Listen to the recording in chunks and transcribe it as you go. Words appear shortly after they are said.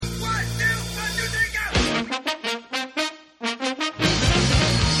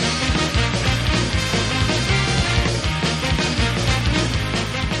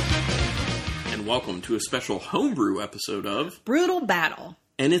to a special homebrew episode of Brutal Battle.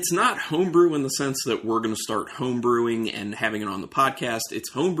 And it's not homebrew in the sense that we're going to start homebrewing and having it on the podcast.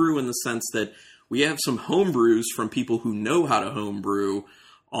 It's homebrew in the sense that we have some homebrews from people who know how to homebrew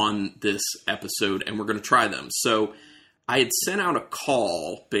on this episode, and we're going to try them. So I had sent out a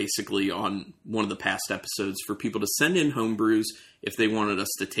call, basically, on one of the past episodes for people to send in homebrews if they wanted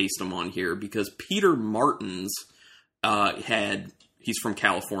us to taste them on here, because Peter Martins he's from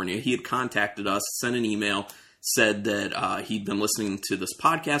California. He had contacted us, sent an email, said that he'd been listening to this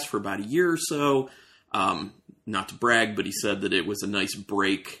podcast for about a year or so. Not to brag, but he said that it was a nice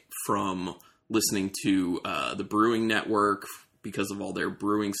break from listening to the Brewing Network because of all their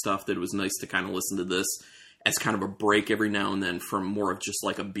brewing stuff, that it was nice to kind of listen to this as kind of a break every now and then from more of just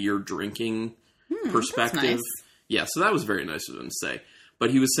like a beer drinking perspective. That's nice. Yeah, so that was very nice of him to say.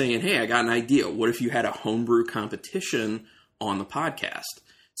 But he was saying, hey, I got an idea. What if you had a homebrew competition on the podcast?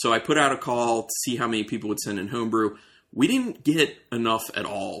 So I put out a call to see how many people would send in homebrew. We didn't get enough at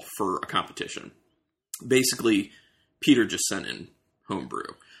all for a competition. Basically, Peter just sent in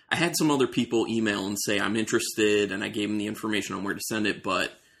homebrew. I had some other people email and say, I'm interested, and I gave them the information on where to send it,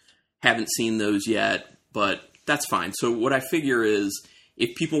 but haven't seen those yet, but that's fine. So what I figure is,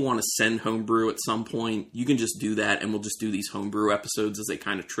 if people want to send homebrew at some point, you can just do that, and we'll just do these homebrew episodes as they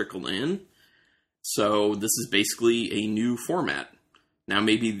kind of trickle in. So this is basically a new format. Now,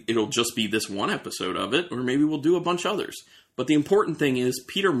 maybe it'll just be this one episode of it, or maybe we'll do a bunch of others. But the important thing is,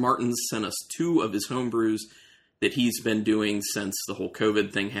 Peter Martins sent us 2 of his homebrews that he's been doing since the whole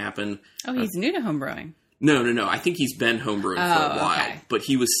COVID thing happened. Oh, he's new to homebrewing. No. I think he's been homebrewing for a while. Okay. But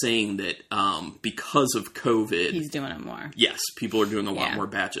he was saying that because of COVID... He's doing it more. Yes, people are doing a lot more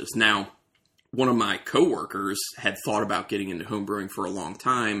batches. Now, one of my coworkers had thought about getting into homebrewing for a long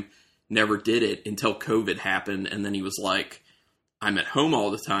time, never did it until COVID happened, and then he was like, I'm at home all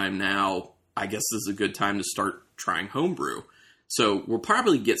the time now. I guess this is a good time to start trying homebrew. So we'll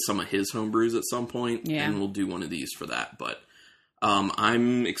probably get some of his homebrews at some point, and we'll do one of these for that. But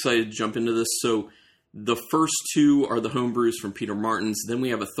I'm excited to jump into this. So the first 2 are the homebrews from Peter Martins. Then we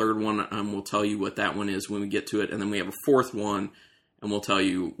have a third one, and we'll tell you what that one is when we get to it. And then we have a 4th one, and we'll tell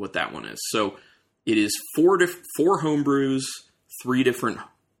you what that one is. So it is 4 homebrews, 3 different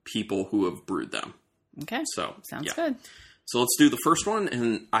people who have brewed them. Okay. So sounds good. So let's do the first one,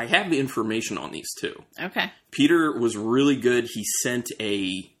 and I have the information on these 2. Okay. Peter was really good. He sent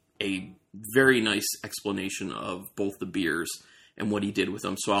a very nice explanation of both the beers and what he did with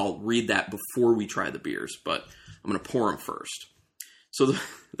them. So I'll read that before we try the beers, but I'm going to pour them first. So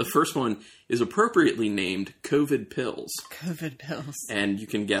the first one is appropriately named COVID Pills. COVID Pills. And you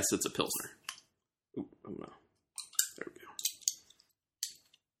can guess it's a Pilsner. Oh no. There we go.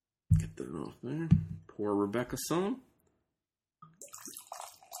 Get that off there. Pour Rebecca some.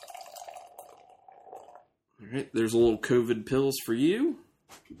 All right, there's a little COVID Pills for you.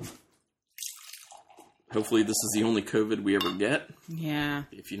 Hopefully this is the only COVID we ever get. Yeah.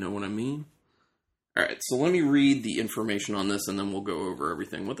 If you know what I mean. All right, so let me read the information on this, and then we'll go over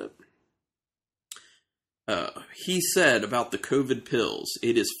everything with it. He said about the COVID Pills,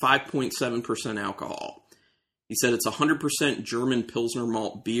 it is 5.7% alcohol. He said it's 100% German Pilsner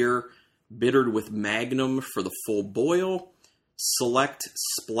malt beer, bittered with Magnum for the full boil. Select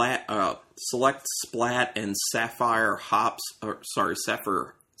splat and sapphire hops,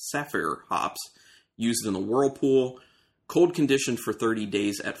 sapphire hops used in the whirlpool. Cold conditioned for 30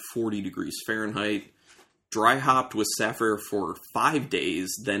 days at 40 degrees Fahrenheit. Dry hopped with sapphire for 5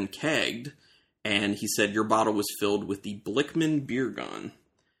 days, then kegged. And he said your bottle was filled with the Blickman beer gun.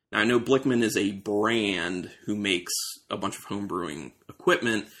 Now I know Blickman is a brand who makes a bunch of homebrewing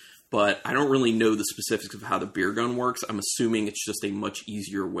equipment, but I don't really know the specifics of how the beer gun works. I'm assuming it's just a much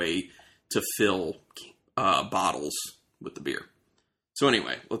easier way to fill bottles with the beer. So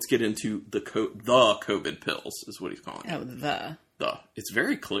anyway, let's get into the COVID Pills, is what he's calling it. Oh, the. It's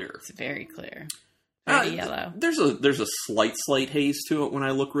very clear. It's very clear. Very yellow. There's a slight haze to it when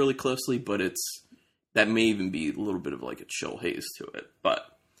I look really closely, but that may even be a little bit of like a chill haze to it. But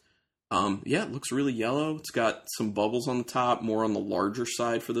it looks really yellow. It's got some bubbles on the top, more on the larger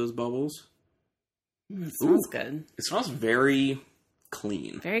side for those bubbles. It smells good. It smells very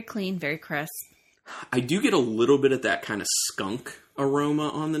clean. Very clean, very crisp. I do get a little bit of that kind of skunk aroma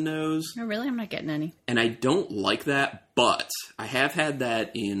on the nose. Oh, really? I'm not getting any. And I don't like that, but I have had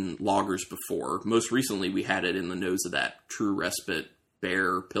that in lagers before. Most recently, we had it in the nose of that True Respite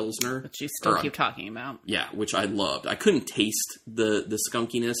Bear Pilsner. Which you still keep talking about. Yeah, which I loved. I couldn't taste the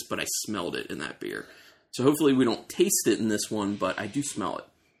skunkiness, but I smelled it in that beer. So hopefully we don't taste it in this one, but I do smell it.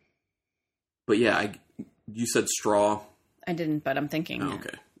 But yeah, you said straw. I didn't, but I'm thinking. Oh,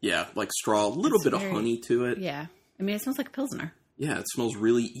 okay. Yeah, like straw, a little bit of honey to it. Yeah. I mean, it smells like a Pilsner. Yeah, it smells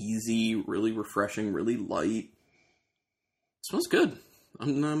really easy, really refreshing, really light. It smells good.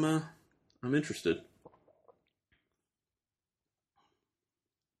 I'm interested.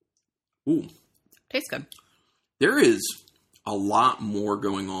 Ooh. Tastes good. There is a lot more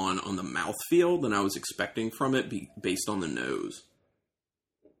going on the mouthfeel than I was expecting from it based on the nose.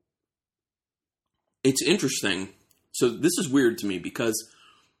 It's interesting. So this is weird to me because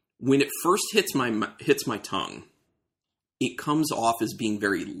when it first hits my tongue, it comes off as being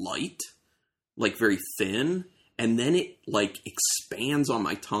very light, like very thin, and then it like expands on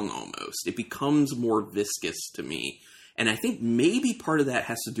my tongue almost. It becomes more viscous to me. And I think maybe part of that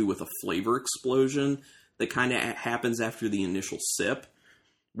has to do with a flavor explosion that kind of happens after the initial sip,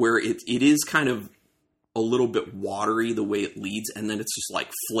 where it is kind of a little bit watery the way it leads, and then it's just like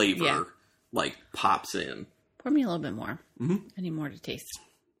flavor like pops in. Pour me a little bit more. Mm-hmm. I need more to taste.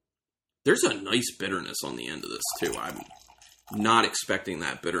 There's a nice bitterness on the end of this too. I'm not expecting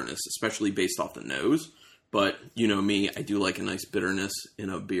that bitterness, especially based off the nose. But you know me, I do like a nice bitterness in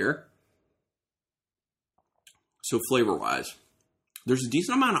a beer. So flavor-wise, there's a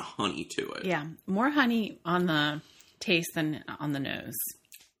decent amount of honey to it. Yeah, more honey on the taste than on the nose.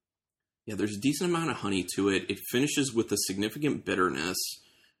 Yeah, there's a decent amount of honey to it. It finishes with a significant bitterness,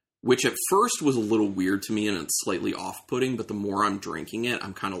 which at first was a little weird to me and it's slightly off-putting, but the more I'm drinking it,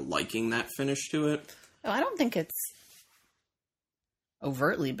 I'm kind of liking that finish to it. Oh, I don't think it's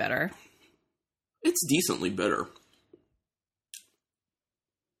overtly bitter. It's decently bitter.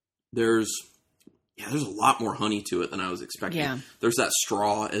 There's a lot more honey to it than I was expecting. Yeah. There's that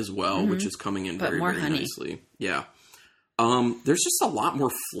straw as well, which is coming in very, very nicely. Yeah. There's just a lot more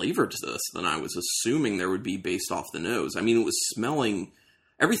flavor to this than I was assuming there would be based off the nose. I mean, it was smelling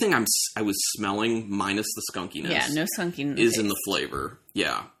everything I was smelling minus the skunkiness. Yeah, no skunkiness is in the flavor.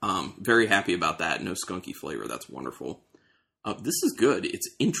 Yeah. Very happy about that. No skunky flavor. That's wonderful. This is good. It's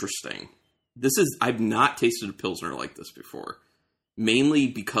interesting. I've not tasted a Pilsner like this before. Mainly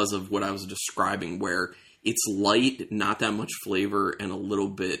because of what I was describing, where it's light, not that much flavor, and a little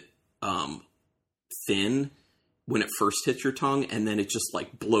bit thin when it first hits your tongue, and then it just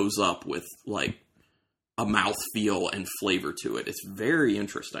like blows up with like a mouthfeel and flavor to it. It's very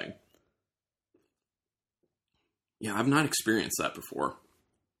interesting. Yeah, I've not experienced that before,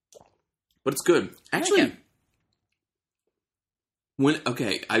 but it's good. Actually,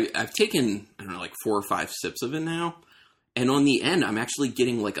 I've taken I don't know like 4 or 5 sips of it now. And on the end, I'm actually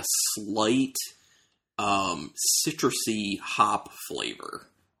getting like a slight citrusy hop flavor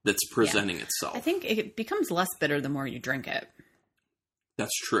that's presenting itself. I think it becomes less bitter the more you drink it.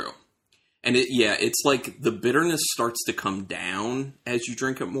 That's true. And it's like the bitterness starts to come down as you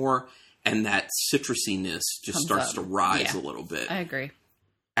drink it more, and that citrusiness just starts to rise a little bit. I agree.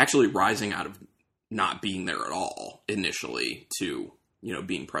 Actually rising out of not being there at all initially to,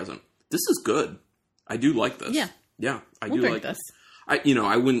 being present. This is good. I do like this. Yeah. Yeah, I do like this.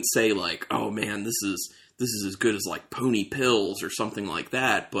 I wouldn't say like, oh man, this is as good as like Pony Pills or something like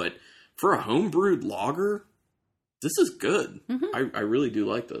that. But for a homebrewed lager, this is good. Mm-hmm. I really do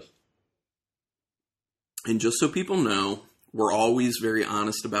like this. And just so people know, we're always very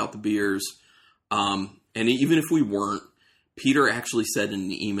honest about the beers. And even if we weren't, Peter actually said in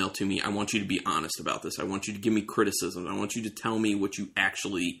an email to me, I want you to be honest about this. I want you to give me criticism. I want you to tell me what you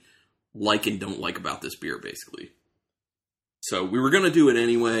actually like and don't like about this beer, basically. So we were going to do it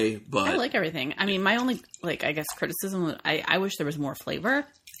anyway, but... I like everything. I mean, my only, I guess, criticism, I wish there was more flavor.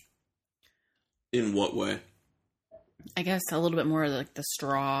 In what way? I guess a little bit more like the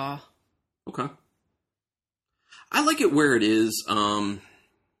straw. Okay. I like it where it is. When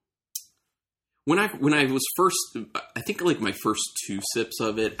I was first... I think like my first 2 sips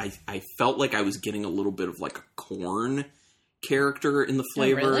of it, I felt like I was getting a little bit of like a corn character in the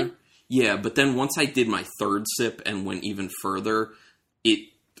flavor. Oh, really? Yeah, but then once I did my 3rd sip and went even further, it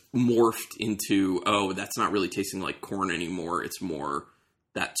morphed into, that's not really tasting like corn anymore. It's more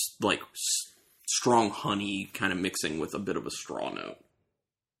that like strong honey kind of mixing with a bit of a straw note.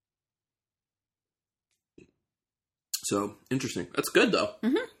 So, interesting. That's good, though.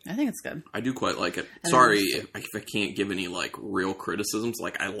 Mm-hmm. I think it's good. I do quite like it. Sorry if I can't give any like real criticisms.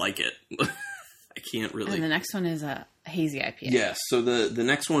 Like, I like it. I can't really. And the next one is a hazy IPA. Yes. So the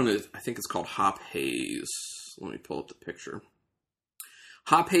next one is, I think it's called Hop Haze. Let me pull up the picture.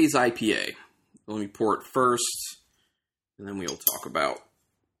 Hop Haze IPA. Let me pour it first, and then we'll talk about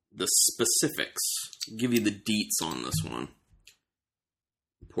the specifics. Give you the deets on this one.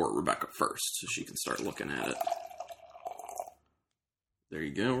 Pour Rebecca first, so she can start looking at it. There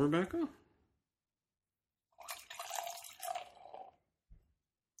you go, Rebecca.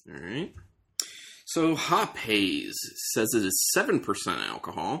 All right. So Hop Haze says it is 7%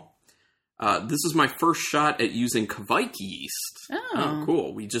 alcohol. This is my first shot at using Kvike yeast. Oh,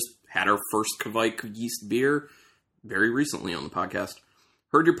 Cool. We just had our first Kvike yeast beer very recently on the podcast.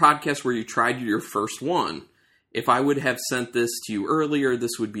 Heard your podcast where you tried your first one. If I would have sent this to you earlier,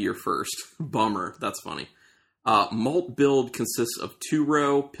 this would be your first. Bummer. That's funny. Malt build consists of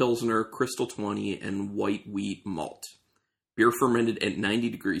 2-row, Pilsner, Crystal 20, and white wheat malt. Beer fermented at 90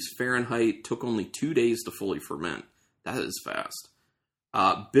 degrees Fahrenheit. Took only 2 days to fully ferment. That is fast.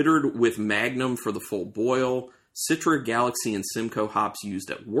 Bittered with Magnum for the full boil. Citra, Galaxy, and Simcoe hops used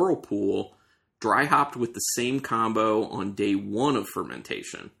at Whirlpool. Dry hopped with the same combo on day 1 of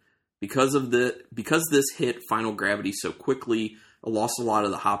fermentation. Because this hit final gravity so quickly, I lost a lot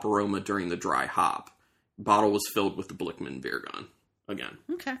of the hop aroma during the dry hop. Bottle was filled with the Blickman beer gun. Again.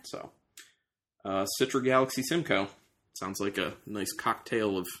 okay. So, Citra, Galaxy, Simcoe. Sounds like a nice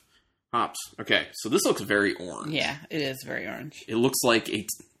cocktail of hops. Okay, so this looks very orange. Yeah, it is very orange. It looks like a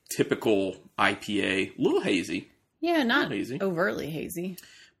typical IPA. A little hazy. Yeah, not hazy. overtly hazy.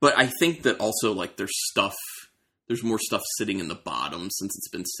 But I think that also, like, there's more stuff sitting in the bottom since it's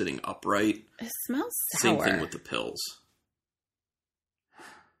been sitting upright. It smells Same sour. thing with the pills.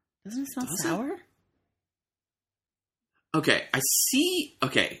 Doesn't it smell Does it? sour? Okay, I see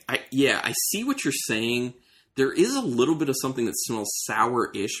what you're saying. There is a little bit of something that smells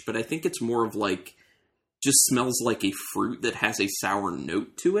sour-ish, but I think it's more of like, just smells like a fruit that has a sour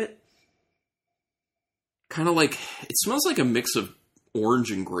note to it. Kind of like, it smells like a mix of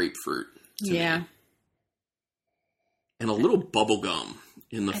orange and grapefruit. to Yeah. me. And a little bubble gum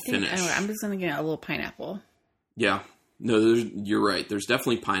in the finish. I'm just going to get a little pineapple. Yeah. No, you're right. There's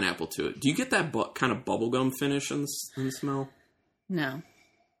definitely pineapple to it. Do you get that kind of bubblegum finish in the smell? No.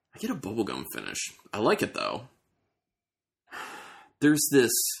 I get a bubblegum finish. I like it, though. There's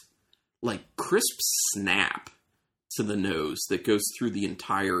this, like, crisp snap to the nose that goes through the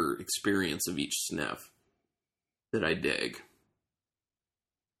entire experience of each sniff that I dig.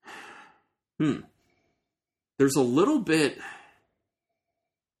 There's a little bit...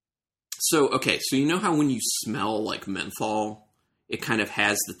 So you know how when you smell, like, menthol, it kind of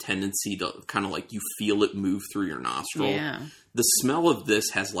has the tendency to kind of, like, you feel it move through your nostril? Yeah. The smell of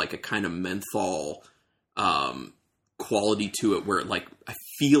this has, like, a kind of menthol quality to it where, like, I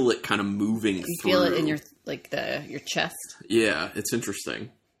feel it kind of moving through. You feel it in your, like, your chest. Yeah, it's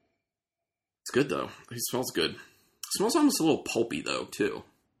interesting. It's good, though. It smells good. It smells almost a little pulpy, though, too.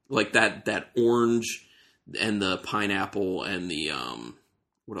 Like, that orange and the pineapple and the...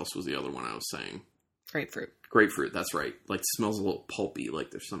 what else was the other one I was saying? Grapefruit. Grapefruit, that's right. Like, smells a little pulpy,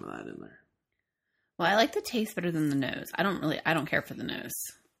 like there's some of that in there. Well, I like the taste better than the nose. I don't care for the nose.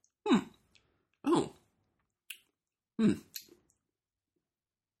 Oh.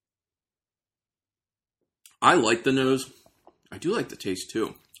 I like the nose. I do like the taste,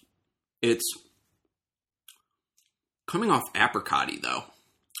 too. It's coming off apricot-y, though.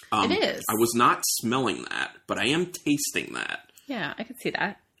 It is. I was not smelling that, but I am tasting that. Yeah, I can see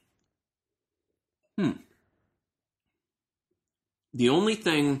that. The only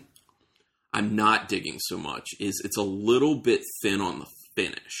thing I'm not digging so much is it's a little bit thin on the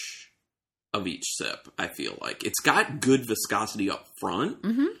finish of each sip, I feel like. It's got good viscosity up front.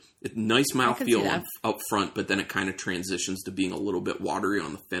 Mm-hmm. Nice mouthfeel up front, but then it kind of transitions to being a little bit watery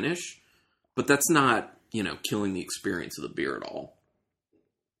on the finish. But that's not, killing the experience of the beer at all.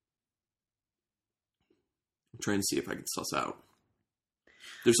 I'm trying to see if I can suss out.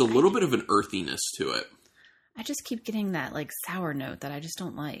 There's a little bit of an earthiness to it. I just keep getting that, like, sour note that I just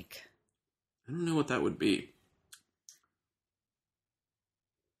don't like. I don't know what that would be.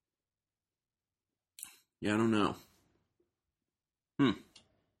 Yeah, I don't know.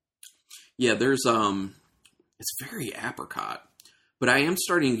 Yeah, there's, it's very apricot. But I am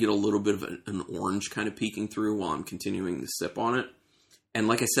starting to get a little bit of an orange kind of peeking through while I'm continuing to sip on it. And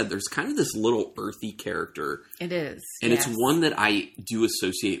like I said, there's kind of this little earthy character. It is. And yes. it's one that I do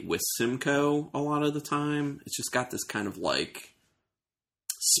associate with Simcoe a lot of the time. It's just got this kind of, like,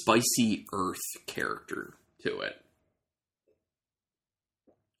 spicy earth character to it.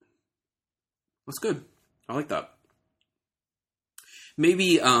 That's good. I like that.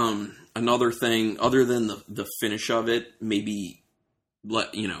 Maybe another thing, other than the finish of it, maybe,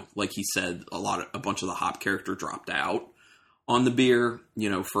 like he said, a bunch of the hop character dropped out on the beer,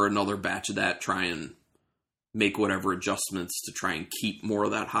 for another batch of that, try and make whatever adjustments to try and keep more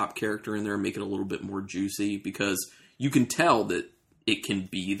of that hop character in there, make it a little bit more juicy, because you can tell that it can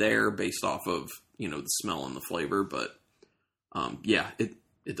be there based off of, the smell and the flavor, but,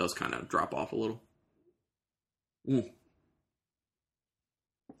 it does kind of drop off a little.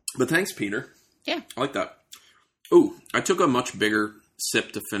 But thanks, Peter. Yeah. I like that. Oh, I took a much bigger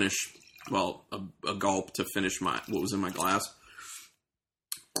sip to finish, well, a gulp to finish what was in my glass.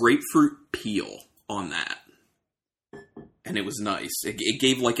 Grapefruit peel on that. And it was nice. It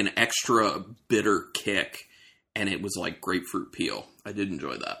gave like an extra bitter kick, and it was like grapefruit peel. I did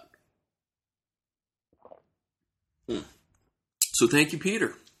enjoy that. So thank you,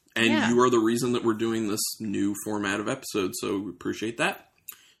 Peter. And you are the reason that we're doing this new format of episodes, so we appreciate that.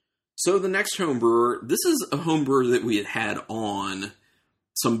 So the next homebrewer, this is a homebrewer that we had on,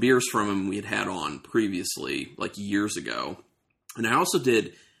 some beers from him we had on previously, like years ago. And I also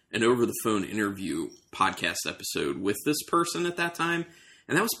did an over-the-phone interview podcast episode with this person at that time,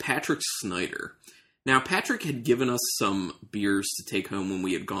 and that was Patrick Snyder. Now, Patrick had given us some beers to take home when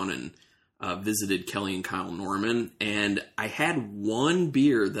we had gone and visited Kelly and Kyle Norman, and I had one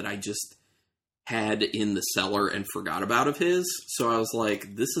beer that I just had in the cellar and forgot about of his, so I was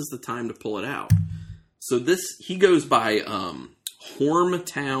like, this is the time to pull it out. So he goes by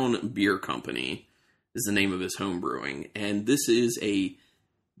Hormtown Beer Company is the name of his home brewing, and this is a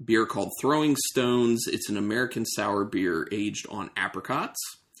beer called Throwing Stones. It's an American sour beer aged on apricots,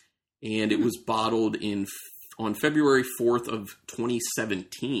 and it was bottled on February 4th of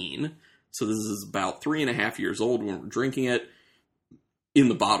 2017, so this is about 3.5 years old when we're drinking it. In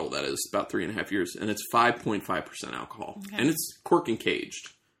the bottle, that is, about 3.5 years. And it's 5.5% alcohol. Okay. And it's cork and caged.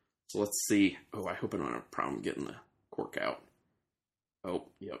 So let's see. Oh, I hope I don't have a problem getting the cork out. Oh,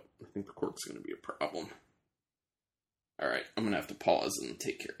 yep. I think the cork's going to be a problem. All right. I'm going to have to pause and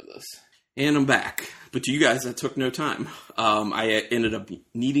take care of this. And I'm back. But to you guys, that took no time. I ended up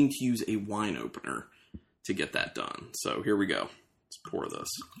needing to use a wine opener to get that done. So here we go. Let's pour this.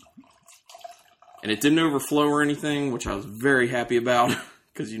 And it didn't overflow or anything, which I was very happy about,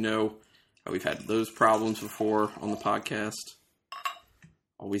 because you know how we've had those problems before on the podcast.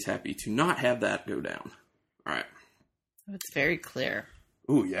 Always happy to not have that go down. All right. It's very clear.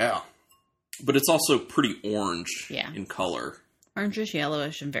 Ooh, yeah. But it's also pretty orange in color. Orangish,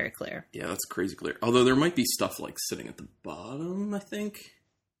 yellowish, and very clear. Yeah, that's crazy clear. Although there might be stuff like sitting at the bottom, I think.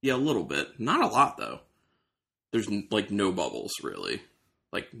 Yeah, a little bit. Not a lot, though. There's like no bubbles, really.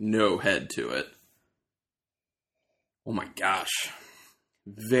 Like no head to it. Oh my gosh.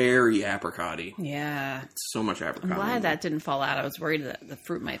 Very apricot-y. Yeah. So much apricot. I'm glad that didn't fall out. I was worried that the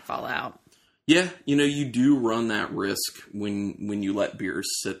fruit might fall out. Yeah, you do run that risk when you let beers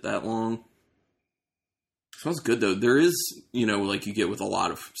sit that long. Smells good, though. There is, like you get with a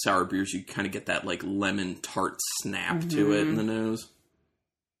lot of sour beers, you kind of get that, like, lemon tart snap to it in the nose.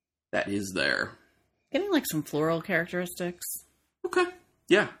 That is there. Getting, like, some floral characteristics. Okay.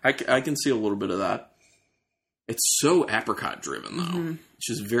 Yeah, I can see a little bit of that. It's so apricot driven, though. Mm-hmm. It's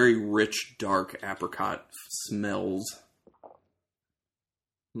just very rich, dark apricot smells.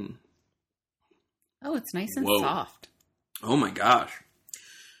 Oh, it's nice and soft. Oh my gosh.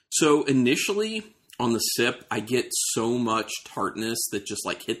 So initially on the sip, I get so much tartness that just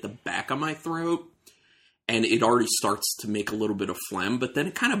like hit the back of my throat, and it already starts to make a little bit of phlegm, but then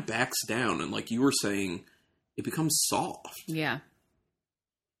it kind of backs down, and like you were saying, it becomes soft. Yeah.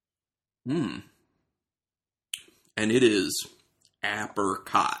 And it is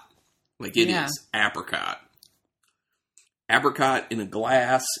apricot. Like, it is apricot. Apricot in a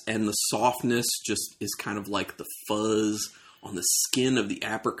glass, and the softness just is kind of like the fuzz on the skin of the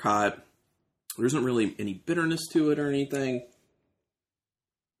apricot. There isn't really any bitterness to it or anything.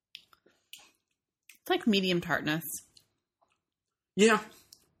 It's like medium tartness. Yeah.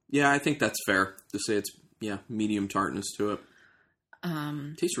 Yeah, I think that's fair to say it's, medium tartness to it.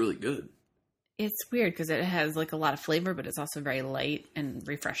 Tastes really good. It's weird because it has like a lot of flavor, but it's also very light and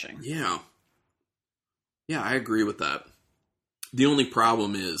refreshing. Yeah. Yeah, I agree with that. The only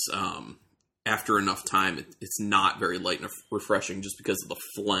problem is after enough time, it's not very light and refreshing just because of the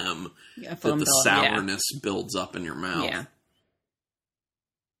phlegm that the sourness builds up in your mouth. Yeah.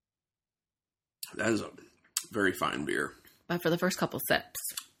 That is a very fine beer. But for the first couple sips.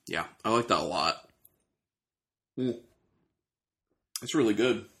 Yeah, I like that a lot. That's really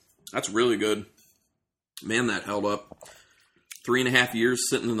good. That's really good. Man, that held up. 3.5 years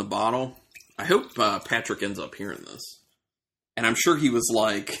sitting in the bottle. I hope Patrick ends up hearing this. And I'm sure he was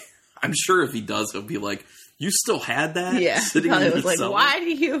like, I'm sure if he does, he'll be like, you still had that? Yeah. Sitting in the cellar? Why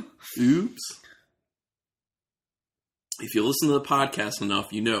do you? Oops. If you listen to the podcast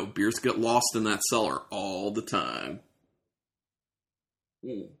enough, you know beers get lost in that cellar all the time.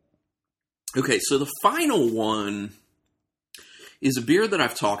 Okay, so the final one is a beer that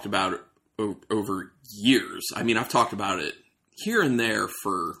I've talked about over years. I mean, I've talked about it here and there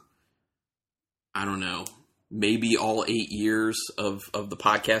for, I don't know, maybe all 8 years of the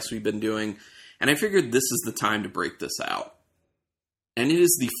podcast we've been doing. And I figured this is the time to break this out. And it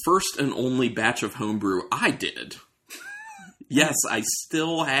is the first and only batch of homebrew I did. Yes, I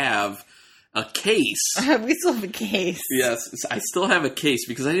still have a case. We still have a case. Yes, I still have a case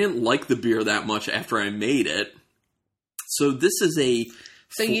because I didn't like the beer that much after I made it. So this is a...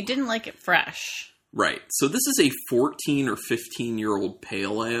 So you didn't like it fresh. Right. So this is a 14 or 15-year-old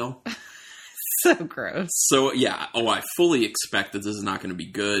pale ale. So gross. So, yeah. Oh, I fully expect that this is not going to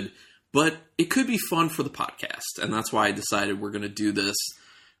be good. But it could be fun for the podcast. And that's why I decided we're going to do this.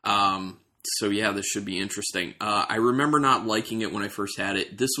 So, yeah, this should be interesting. I remember not liking it when I first had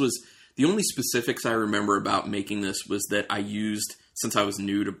it. This was... The only specifics I remember about making this was that I used, since I was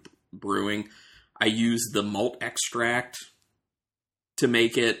new to brewing, I used the malt extract to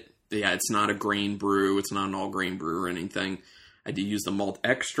make it. Yeah, it's not a grain brew. It's not an all-grain brew or anything. I did use the malt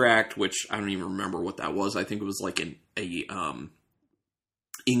extract, which I don't even remember what that was. I think it was like a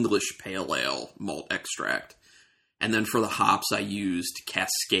English pale ale malt extract. And then for the hops, I used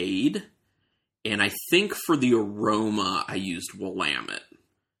Cascade. And I think for the aroma, I used Willamette.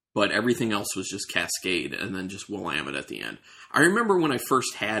 But everything else was just Cascade and then just Willamette at the end. I remember when I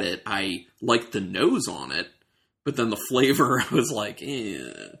first had it, I liked the nose on it, but then the flavor was like,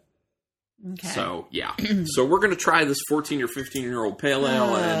 eh. Okay. So, yeah. So we're going to try this 14 or 15-year-old pale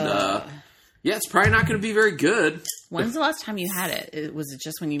ale, and yeah, it's probably not going to be very good. When's the last time you had it? Was it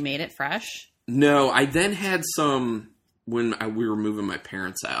just when you made it fresh? No, I then had some when we were moving my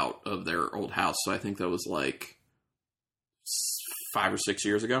parents out of their old house, so I think that was like 5 or 6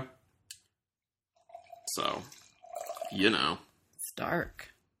 years ago. So, you know. It's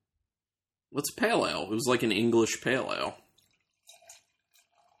dark. What's a pale ale? It was like an English pale ale.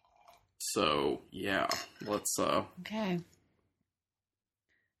 So, yeah. Let's, Okay.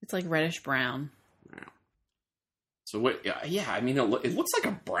 It's like reddish brown. Yeah. So, what, yeah, I mean, it looks like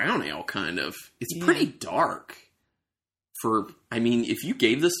a brown ale, kind of. It's pretty dark. I mean, if you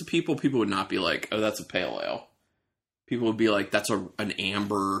gave this to people, people would not be like, oh, that's a pale ale. People would be like, that's an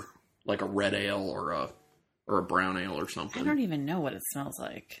amber, like a red ale or a brown ale or something. I don't even know what it smells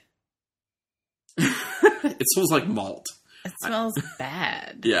like. It smells like malt. It smells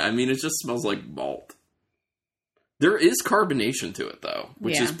bad. Yeah, I mean, it just smells like malt. There is carbonation to it, though,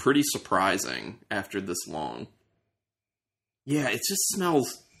 which is pretty surprising after this long. Yeah, it just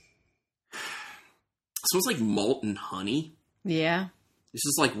smells like malt and honey. Yeah. It's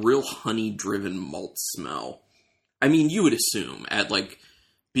just like real honey-driven malt smell. I mean, you would assume at like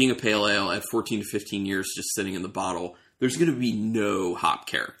being a pale ale at 14 to 15 years just sitting in the bottle, there's going to be no hop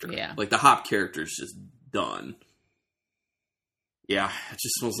character. Yeah. Like the hop character is just done. Yeah, it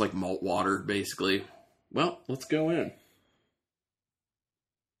just smells like malt water, basically. Well, let's go in.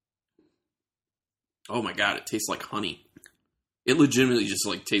 Oh my god, it tastes like honey. It legitimately just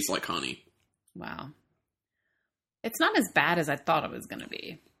like tastes like honey. Wow. It's not as bad as I thought it was going to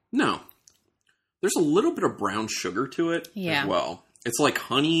be. No. There's a little bit of brown sugar to it as well. It's like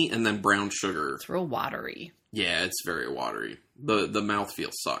honey and then brown sugar. It's real watery. Yeah, it's very watery. The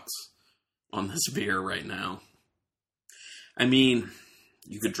mouthfeel sucks on this beer right now. I mean,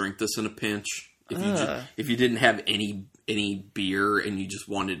 you could drink this in a pinch. If you didn't have any beer and you just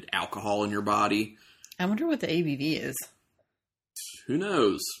wanted alcohol in your body. I wonder what the ABV is. Who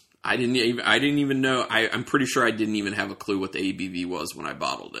knows? I didn't even know. I'm pretty sure I didn't even have a clue what the ABV was when I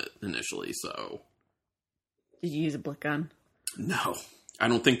bottled it initially, so. Did you use a Blick gun? No. I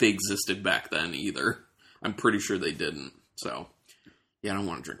don't think they existed back then either. I'm pretty sure they didn't. So, yeah, I don't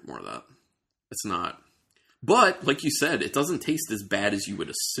want to drink more of that. It's not. But, like you said, it doesn't taste as bad as you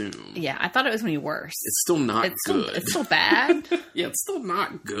would assume. Yeah, I thought it was going to be worse. It's still not good. It's still bad. Yeah, it's still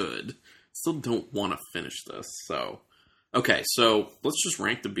not good. Still don't want to finish this, so. Okay, so let's just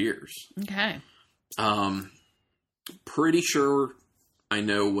rank the beers. Okay. Pretty sure I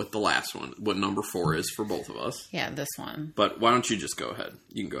know what what number 4 is for both of us. Yeah, this one. But why don't you just go ahead?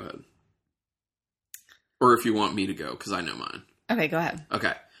 You can go ahead. Or if you want me to go, because I know mine. Okay, go ahead.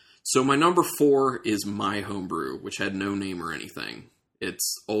 Okay. So my number 4 is My Homebrew, which had no name or anything.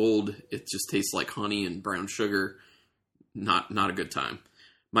 It's old. It just tastes like honey and brown sugar. Not a good time.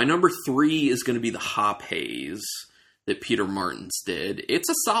 My number 3 is going to be the Hop Haze that Peter Martins did. It's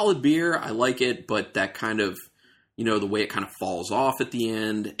a solid beer. I like it, but that kind of, the way it kind of falls off at the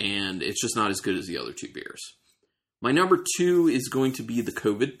end, and it's just not as good as the other 2 beers. My number 2 is going to be the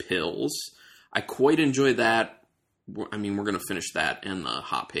COVID Pils. I quite enjoy that. I mean, we're going to finish that and the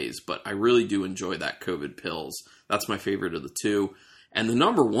Hop Haze, but I really do enjoy that COVID Pils. That's my favorite of the 2. And the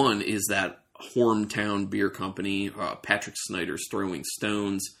number 1 is that Hormtown Beer Company, Patrick Snyder's Throwing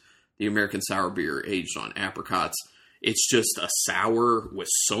Stones. the American sour beer aged on apricots. It's just a sour with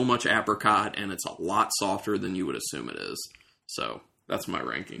so much apricot, and it's a lot softer than you would assume it is. So that's my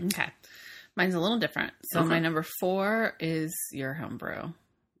ranking. Okay. Mine's a little different. So Okay. my number 4 is your homebrew.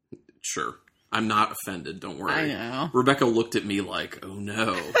 Sure. I'm not offended. Don't worry. I know. Rebecca looked at me like, oh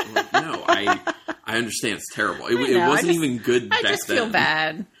no. I'm like, no, I understand it's terrible. It know, wasn't even good back I then. just feel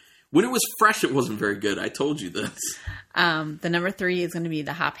bad. When it was fresh, it wasn't very good. I told you this. The number 3 is going to be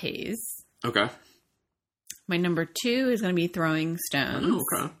the Hop Haze. Okay. My number 2 is going to be Throwing Stones. Oh,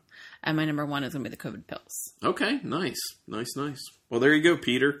 okay. And my number 1 is going to be the COVID Pills. Okay. Nice. Well, there you go,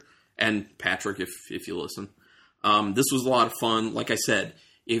 Peter. And Patrick, if you listen. This was a lot of fun. Like I said,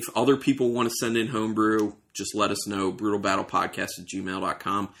 if other people want to send in homebrew, just let us know.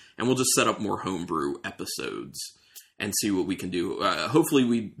 brutalbattlepodcast@gmail.com. And we'll just set up more homebrew episodes and see what we can do. Hopefully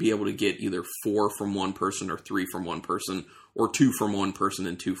we'd be able to get either 4 from one person or 3 from one person or 2 from one person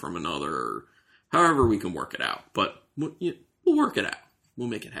and 2 from another, or however we can work it out. But we'll work it out. We'll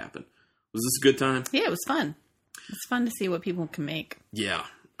make it happen. Was this a good time? Yeah, it was fun. It's fun to see what people can make. Yeah,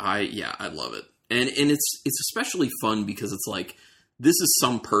 I love it. And it's especially fun because it's like, this is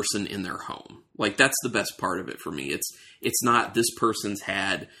some person in their home. Like, that's the best part of it for me. It's not this person's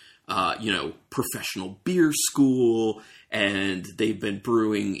had, professional beer school and they've been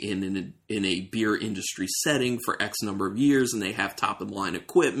brewing in a beer industry setting for X number of years and they have top of the line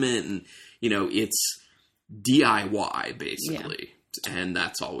equipment and, it's DIY basically. Yeah. And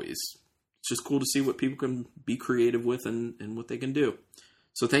that's always, it's just cool to see what people can be creative with and what they can do.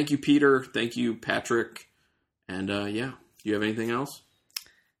 So thank you, Peter. Thank you, Patrick. And do you have anything else?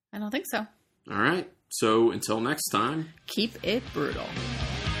 I don't think so. All right. So until next time, keep it brutal.